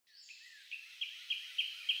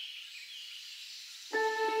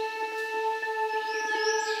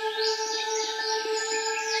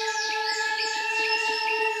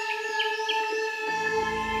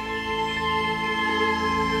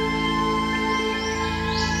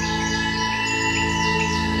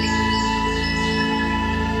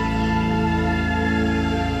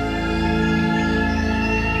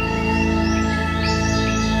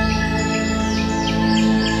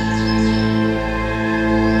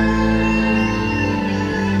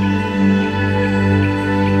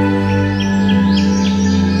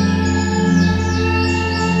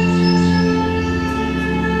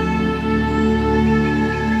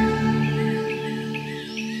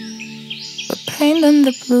paint in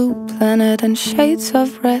the blue planet in shades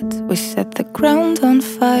of red. We set the ground on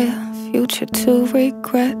fire, future to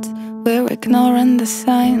regret. We're ignoring the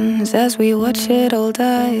signs as we watch it all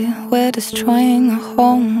die. We're destroying a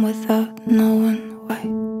home without knowing why.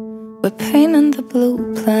 We're painting the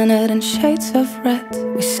blue planet in shades of red.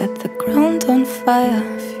 We set the ground on fire,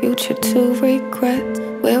 future to regret.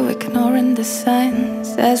 We're ignoring the signs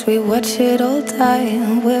as we watch it all die.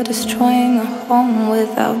 We're destroying a home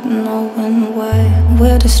without knowing why.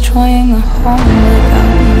 We're destroying a home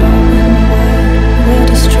without knowing why. We're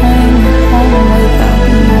destroying a home without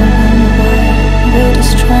knowing why. We're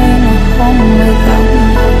destroying a home without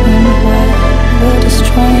knowing why. We're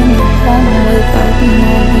destroying a home without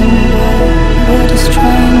knowing why. We're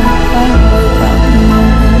destroying a home without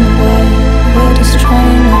knowing why. We're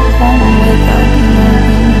destroying a home without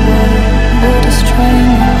knowing why. We're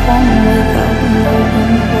destroying a home without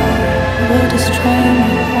knowing why. We're destroying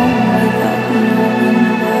a home without knowing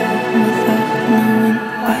why. Without knowing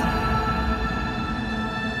why.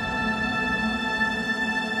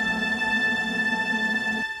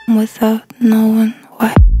 Without knowing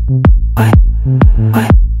why. Why? Why?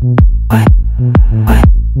 Why? Why?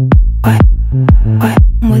 Why? Why?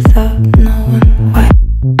 Without knowing why.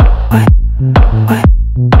 Why? Why?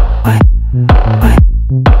 Why? Why?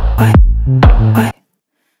 Why? Why?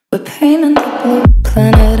 We're painting the blue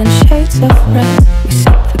planet in shades of red. We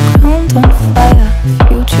set the ground on fire,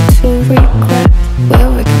 future to regret.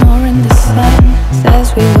 We're ignoring the signs as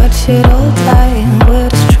we watch it all die. We're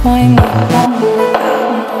destroying a home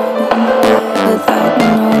without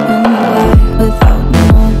knowing why. Without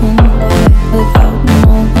knowing why. Without knowing why. Without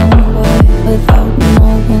knowing why. Without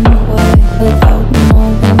knowing why.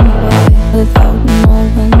 Without knowing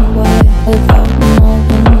why. Without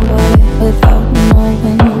knowing why. Without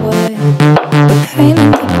knowing why. We're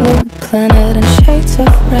painting the blue planet in shades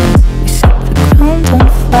of red. We set the ground on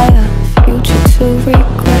fire, future to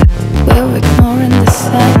regret. We're ignoring the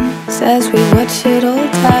signs as we watch it